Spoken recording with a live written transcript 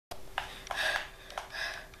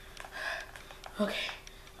Okay.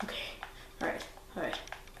 Okay. Alright. Alright.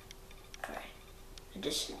 Alright. I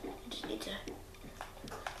just need to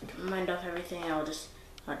get my mind off everything. I'll just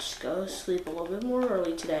go sleep a little bit more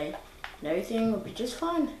early today. And everything will be just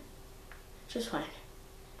fine. Just fine.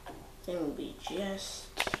 Everything will be just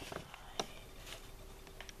fine.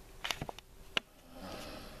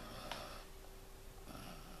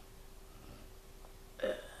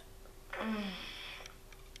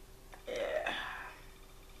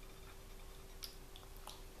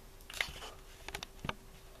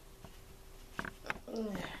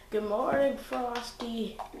 Good morning,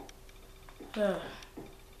 Frosty. My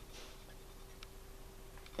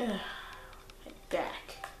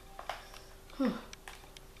back.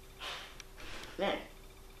 Man.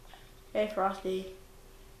 Hey, Frosty.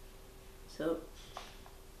 So,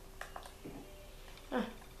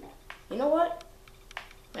 you know what?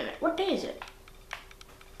 Wait a minute, what day is it?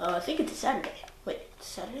 I think it's a Saturday. Wait, it's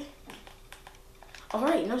Saturday?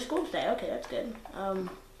 Alright, no school today. Okay, that's good. I'm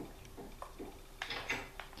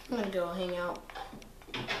gonna go hang out.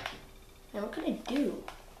 And what can I do?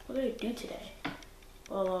 What can I do today?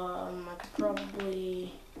 Well, I could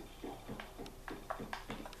probably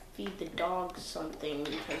feed the dogs something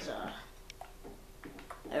because,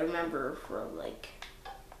 I remember for like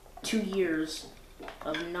 2 years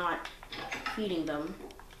of not feeding them.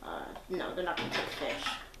 No, they're not gonna take fish.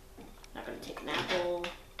 Not gonna take an apple.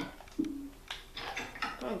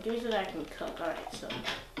 Come on, give me so that I can cook. Alright, so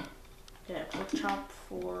get a pork chop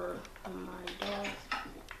for my dog.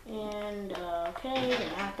 And, okay,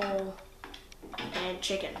 an apple. And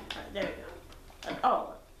chicken. Alright, there we go.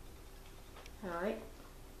 Oh. Alright.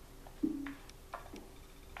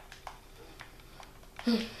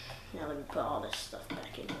 Now let me put all this stuff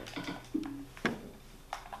back in here.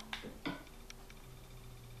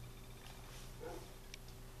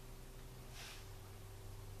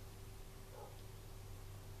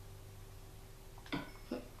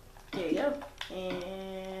 There you go.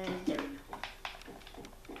 And there we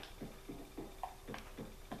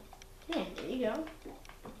go. And there you go.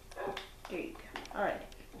 There you go. Alright.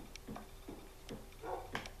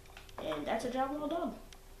 And that's a job well done.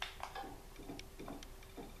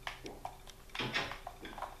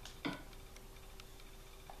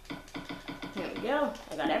 There we go.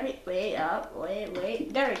 I got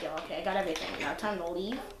wait. There we go. Okay, I got everything. Now time to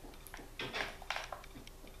leave.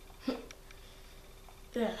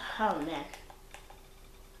 Oh man.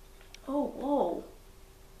 Oh, whoa.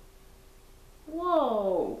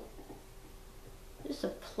 Whoa. This is a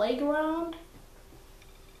playground?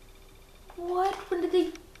 What? When did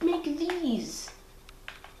they make these?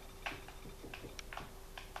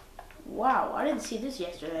 Wow, I didn't see this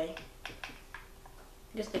yesterday.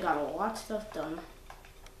 I guess they got a lot of stuff done.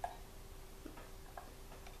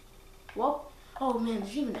 Well, oh man,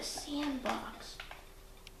 there's even a sandbox.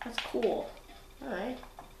 That's cool. Alright.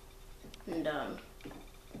 And, I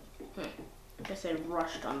guess I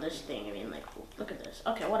rushed on this thing. I mean, like, look at this.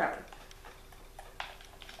 Okay, whatever.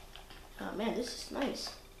 Oh man, this is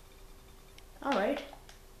nice. Alright.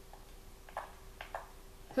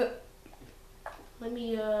 Let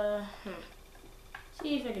me,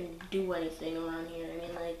 see if I can do anything around here. I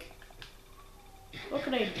mean, like, what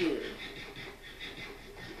can I do?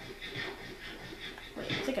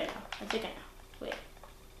 Wait, I think I know. Wait.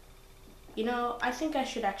 You know, I think I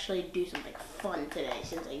should actually do something fun today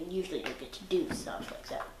since I usually don't get to do stuff like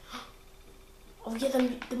that. Oh yeah,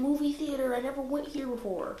 the movie theater. I never went here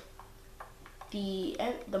before. The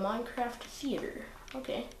Minecraft theater.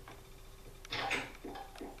 Okay.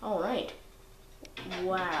 All right.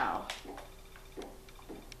 Wow.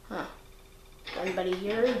 Huh. Anybody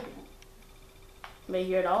here? Anybody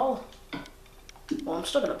here at all? Well, I'm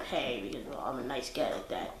still gonna pay because, well, I'm a nice guy like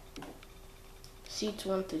that. Seats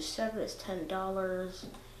 1 through 7 is $10.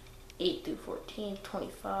 8 through 14,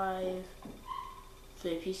 $25.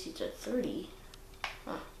 VIP seats are $30.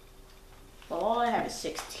 Huh. Well, all I have is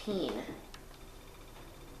 16.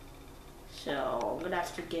 So I'm gonna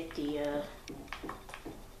have to get the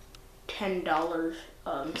 $10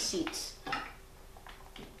 seats.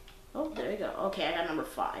 Oh, there you go. Okay, I got number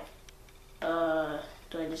 5.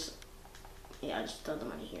 Do I just? Yeah, I just throw the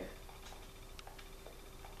money here.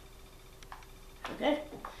 Okay.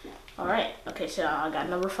 Alright. Okay, so I got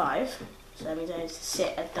number 5. So that means I have to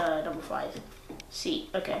sit at the number 5 seat.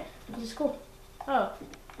 Okay. This is cool. Oh,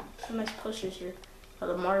 some nice posters here. Oh,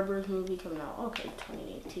 the Mario Bros. Movie coming out. Okay,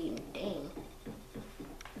 2018. Dang.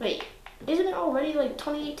 Wait, isn't it already like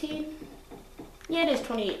 2018? Yeah, it is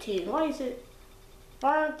 2018. Why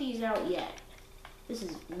aren't these out yet? This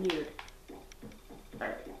is weird.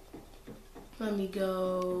 Alright. Let me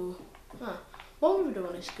go. Huh. What we're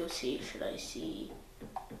doing is go see, should I see?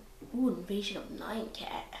 Ooh, Invasion of Nine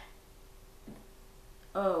Cat.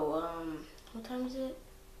 Oh, what time is it?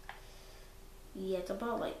 Yeah, it's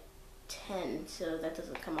about like 10, so that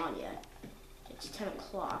doesn't come on yet. It's 10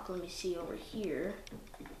 o'clock. Let me see over here.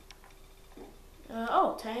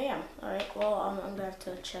 Oh, 10 a.m. Alright, well, I'm gonna have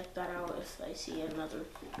to check that out if I see another.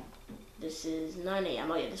 This is 9 a.m.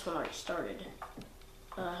 Oh yeah, this one already started.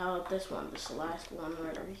 How about this one? This is the last one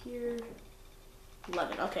right over here.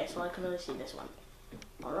 11. Okay, so I can only see this one.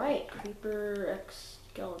 Alright, Creeper X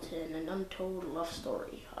Skeleton, an untold love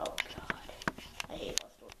story. Oh god, I hate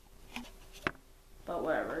love stories. But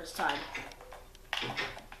whatever, it's time.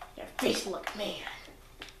 Your face look, man.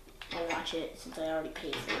 I'll watch it since I already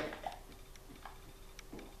paid for it.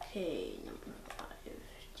 Okay, number 5.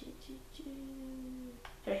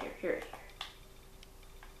 Here.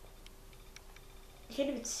 I can't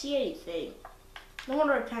even see anything. No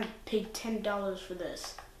wonder I paid $10 for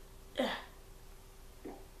this. Ugh.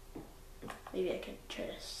 Maybe I could try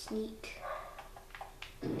to sneak.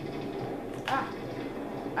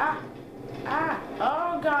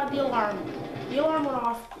 Oh god, the alarm. The alarm went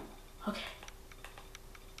off. Okay.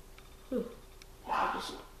 Whew. I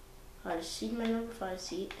just seated my number 5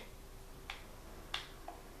 seat.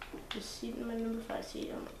 Just seated my number 5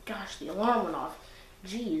 seat. Oh my gosh, the alarm went off.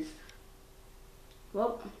 Jeez.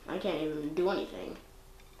 Well, I can't even do anything.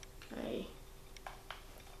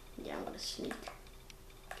 Yeah, I'm gonna sneak.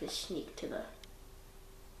 Just sneak to the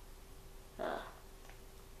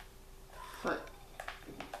front,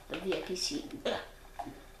 the VIP seat.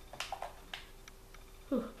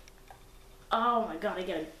 Oh my god, I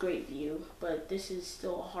get a great view, but this is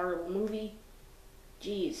still a horrible movie.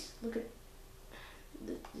 Jeez, look at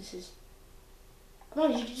this is. Come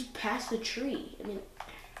on, you just pass the tree. I mean,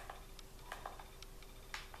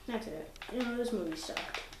 that's it. You know, this movie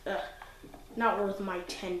sucked. Not worth my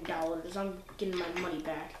 $10. I'm getting my money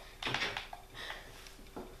back.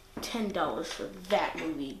 $10 for that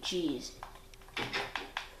movie, jeez.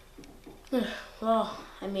 Well,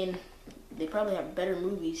 I mean, they probably have better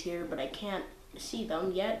movies here, but I can't see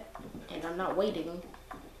them yet, and I'm not waiting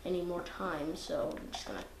any more time, so I'm just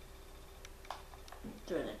gonna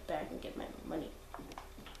throw that back and get my money.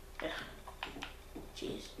 Ugh.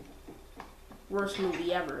 Jeez. Worst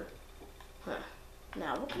movie ever. Huh.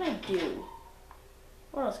 Now, what can I do?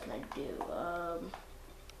 What else can I do?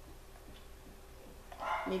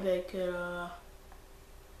 Maybe I could,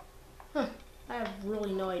 I have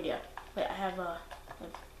really no idea. Wait,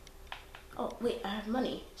 oh, wait, I have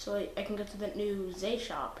money. So I can go to that new Zay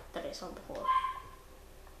shop that I saw before.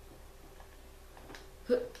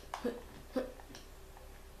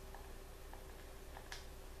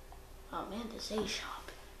 Oh man, the Zay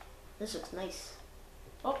shop. This looks nice.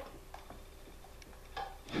 Oh.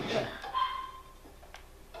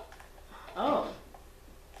 Oh.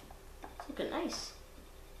 It's looking nice.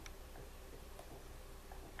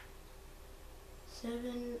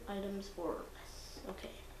 7 items or less.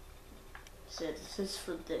 Okay. So this is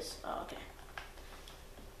for this. Oh, okay.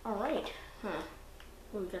 Alright. Huh.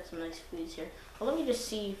 Oh, we got some nice foods here. Well, let me just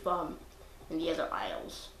see if, in the other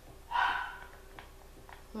aisles.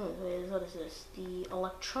 What is this? The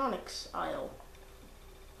electronics aisle.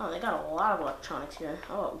 Oh, they got a lot of electronics here.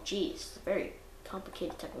 Oh, geez. Very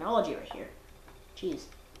complicated technology right here. Jeez.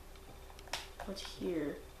 What's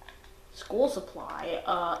here? School supply.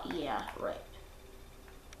 Yeah, right.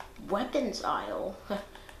 Weapons aisle.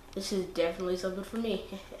 This is definitely something for me.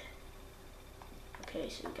 Okay,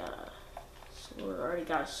 so we got a sword. Already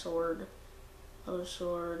got a sword. Other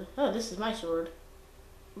sword. Oh, this is my sword.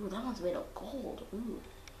 Ooh, that one's made of gold. Ooh.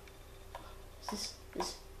 Is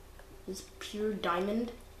this pure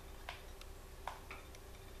diamond?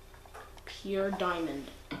 Pure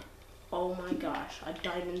diamond. Oh my gosh, a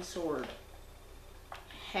diamond sword.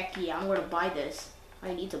 Heck yeah, I'm gonna buy this.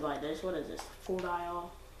 I need to buy this. What is this? Food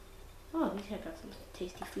aisle. Oh, these guys got some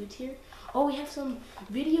tasty foods here. Oh, we have some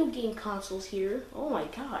video game consoles here. Oh my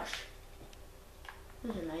gosh.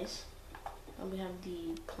 Those are nice. And we have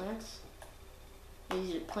the plants.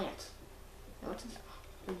 These are plants. Now what's this?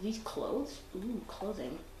 Are these clothes? Ooh,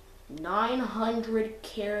 clothing. 900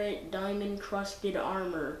 carat diamond crusted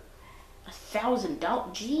armor. $1,000.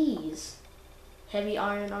 Jeez. Heavy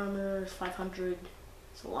iron armor, 500.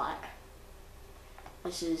 It's a lot.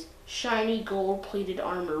 This is shiny gold plated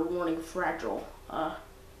armor, warning fragile.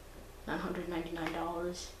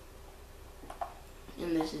 $999.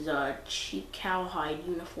 And this is a cheap cowhide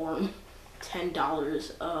uniform,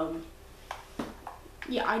 $10.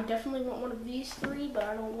 Yeah, I definitely want one of these 3, but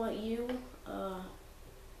I don't want you.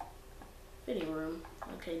 Fitting room.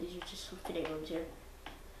 Okay, these are just some fitting rooms here.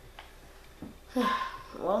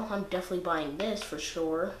 Well, I'm definitely buying this for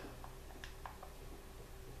sure.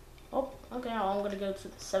 Oh, okay, well, I'm gonna go to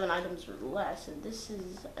the 7 items or less, and this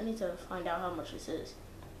is, I need to find out how much this is.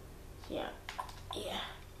 So yeah.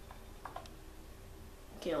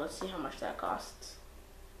 Okay, let's see how much that costs.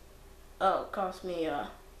 Oh, it cost me,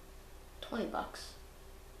 20 bucks.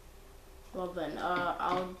 Well then,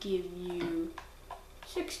 I'll give you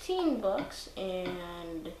 16 bucks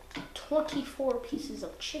and 24 pieces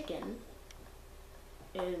of chicken.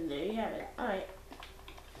 And there you have it. Alright.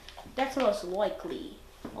 That's most likely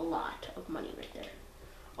a lot of money right there.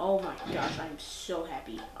 Oh my gosh, I'm so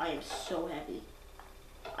happy. I am so happy.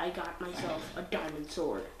 I got myself a diamond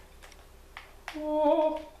sword.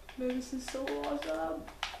 Oh, man, this is so awesome.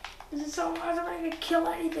 This is so awesome. I can kill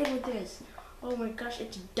anything with this. Oh my gosh,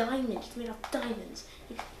 it's diamonds. It's made of diamonds.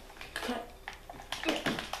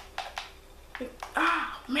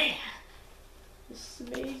 Ah, man. This is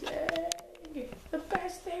amazing. The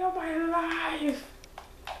best day of my life.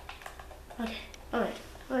 Okay,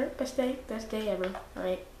 alright, best day ever.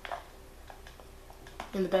 Alright.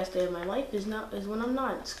 And the best day of my life is when I'm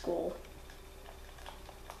not in school.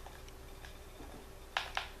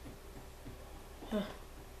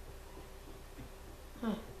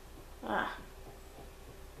 Ah.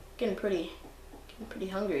 Getting pretty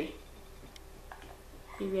hungry.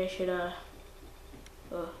 Maybe I should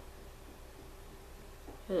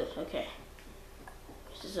okay.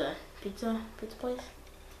 This is a pizza place.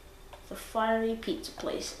 It's a fiery pizza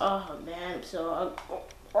place. Oh man, so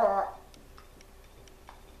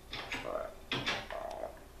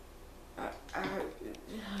I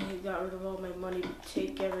got rid of all my money to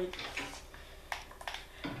take everything.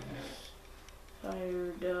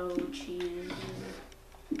 Sourdough, cheese,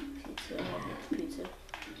 pizza,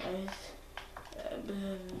 ice,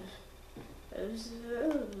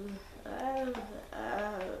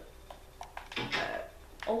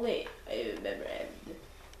 oh wait, I remember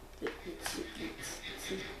the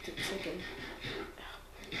chicken.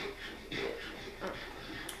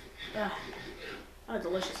 Oh,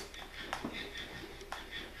 delicious.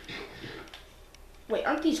 Wait,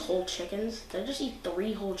 aren't these whole chickens? Did I just eat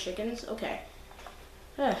 3 whole chickens? Okay.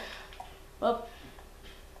 Well,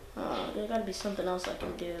 there gotta be something else I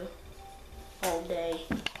can do all day.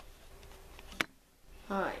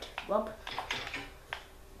 Alright, well.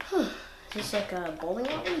 Is this like a bowling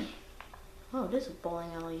alley? Oh, it is a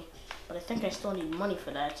bowling alley. But I think I still need money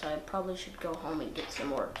for that, so I probably should go home and get some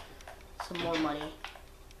more money.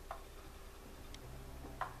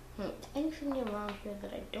 Anything around here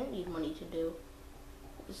that I don't need money to do?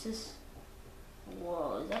 Is this...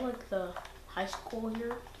 Whoa, is that like the high school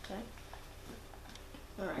here? Okay.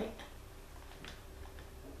 Alright.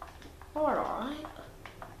 Alright.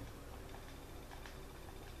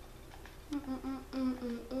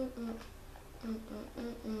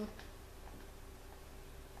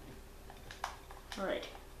 Alright.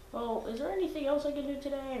 Well, is there anything else I can do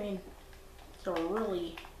today? I mean, it's a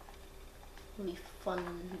really fun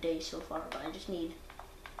day so far, but I just need,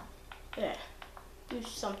 do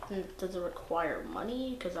something that doesn't require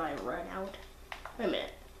money, because I ran out. Wait a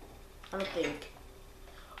minute. I don't think,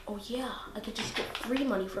 oh yeah, I could just get free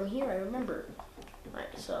money from here, I remember.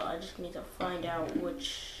 Alright, so I just need to find out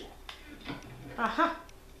which, aha!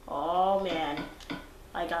 Oh man,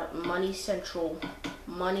 I got Money Central.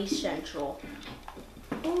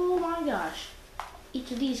 Oh my gosh. Each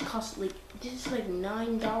of these costs like, this is like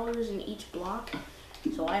 $9 in each block.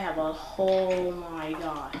 So I have a whole, my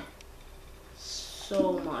god,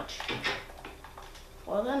 so much.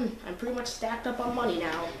 Well then, I'm pretty much stacked up on money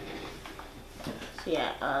now. So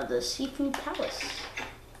yeah, the Seafood Palace.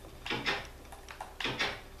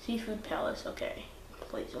 Seafood Palace, okay.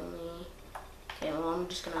 Plates only. Okay, well I'm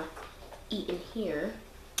just gonna eat in here.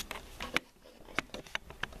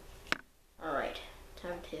 Alright,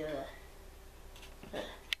 time to,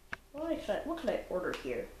 what can I order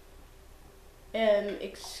here?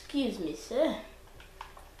 Excuse me, sir.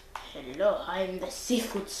 Hello, I'm the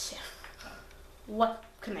seafood chef. What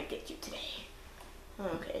can I get you today?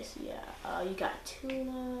 Okay, so yeah, you got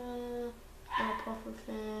tuna,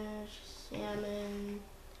 pufferfish, salmon,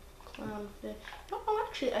 clownfish. No,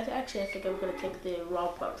 actually, I think I'm gonna take the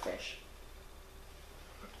raw pufferfish.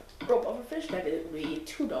 Raw pufferfish, that would be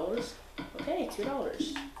 $2. Okay,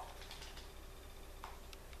 $2.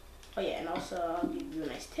 Oh yeah, and also I'll give you a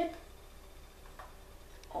nice tip.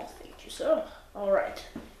 Oh, thank you, sir. Alright,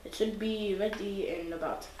 it should be ready in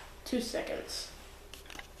about 2 seconds.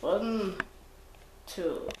 1,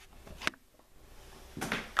 2.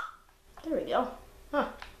 There we go. Huh,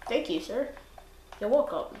 thank you, sir. You're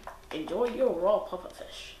welcome. Enjoy your raw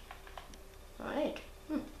pufferfish. Alright.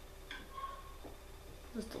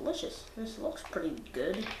 delicious. This looks pretty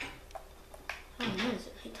good. Oh man, is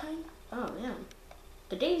it nighttime? Oh man.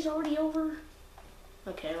 The day's already over?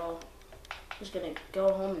 Okay, well, I'm just gonna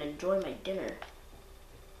go home and enjoy my dinner.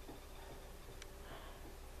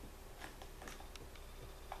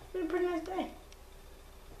 It's been a pretty nice day.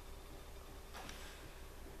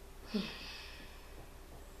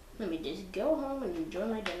 Let me just go home and enjoy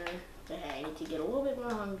my dinner. But hey, I need to get a little bit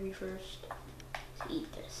more hungry first. Let's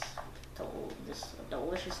eat this. This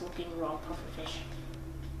delicious looking raw puffer fish.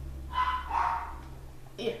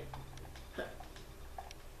 Yeah.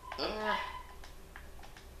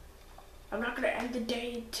 I'm not gonna end the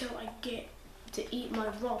day until I get to eat my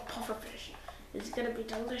raw puffer fish. It's gonna be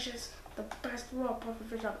delicious. The best raw puffer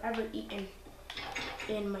fish I've ever eaten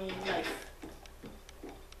in my life.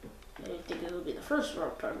 I don't think it will be the first raw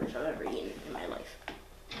puffer fish I've ever eaten in my life.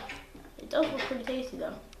 It does look pretty tasty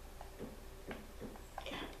though.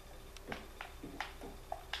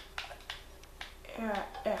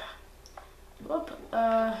 Yeah. Whoop.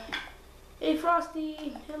 Hey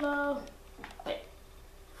Frosty, hello. Wait,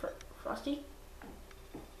 Frosty?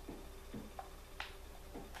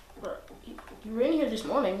 You were in here this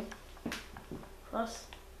morning.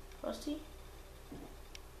 Frosty?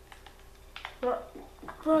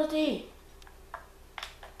 Frosty!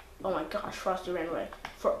 Oh my gosh, Frosty ran away.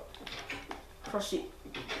 Frosty.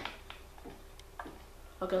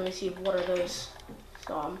 Okay, let me see, what are those?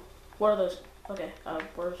 What are those? Okay,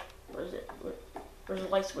 where's it? Where's the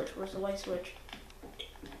light switch? Where's the light switch?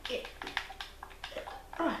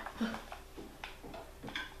 Oh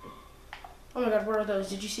my god, what are those?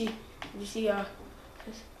 Did you see him? Did you see him?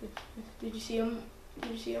 Did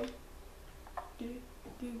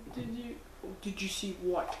you see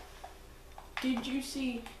what? Did you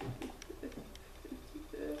see?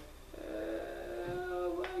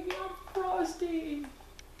 Oh my god, Frosty!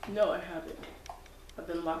 No, I haven't. I've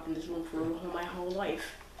been locked in this room for my whole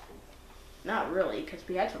life. Not really, because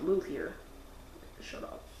we had to move here. Shut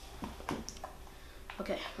up.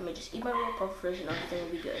 Okay, let me just eat my raw puffer fish and everything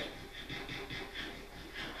will be good.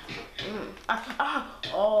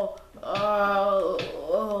 Oh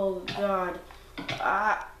god.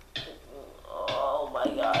 Oh my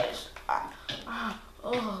gosh.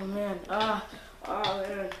 Oh man. Oh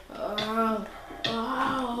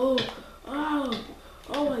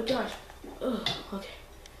my gosh. Okay.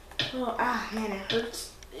 Man, it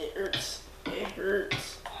hurts. It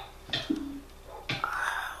hurts.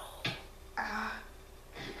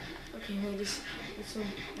 Okay, let me just get some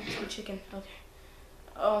chicken. Okay.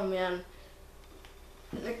 Oh man.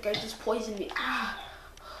 That guy just poisoned me.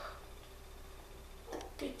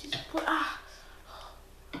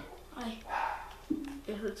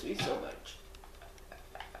 It hurts me so much.